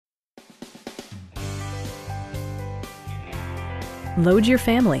Load your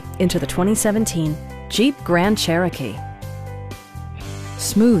family into the 2017 Jeep Grand Cherokee.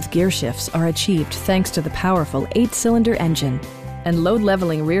 Smooth gear shifts are achieved thanks to the powerful 8-cylinder engine, and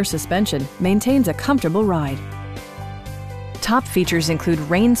load-leveling rear suspension maintains a comfortable ride. Top features include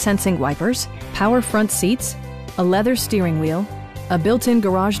rain-sensing wipers, power front seats, a leather steering wheel, a built-in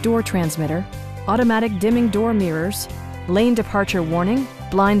garage door transmitter, automatic dimming door mirrors, lane departure warning,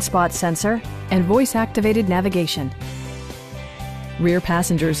 blind spot sensor, and voice-activated navigation. Rear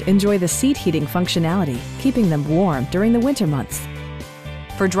passengers enjoy the seat heating functionality, keeping them warm during the winter months.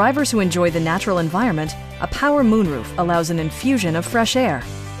 For drivers who enjoy the natural environment, a power moonroof allows an infusion of fresh air.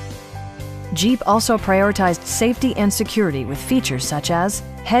 Jeep also prioritized safety and security with features such as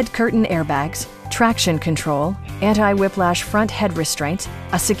head curtain airbags, traction control, anti-whiplash front head restraint,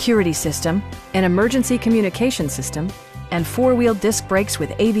 a security system, an emergency communication system, and 4-wheel disc brakes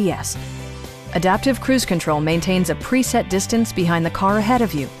with ABS. Adaptive Cruise Control maintains a preset distance behind the car ahead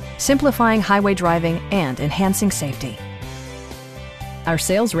of you, simplifying highway driving and enhancing safety. Our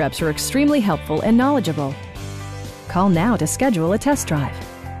sales reps are extremely helpful and knowledgeable. Call now to schedule a test drive.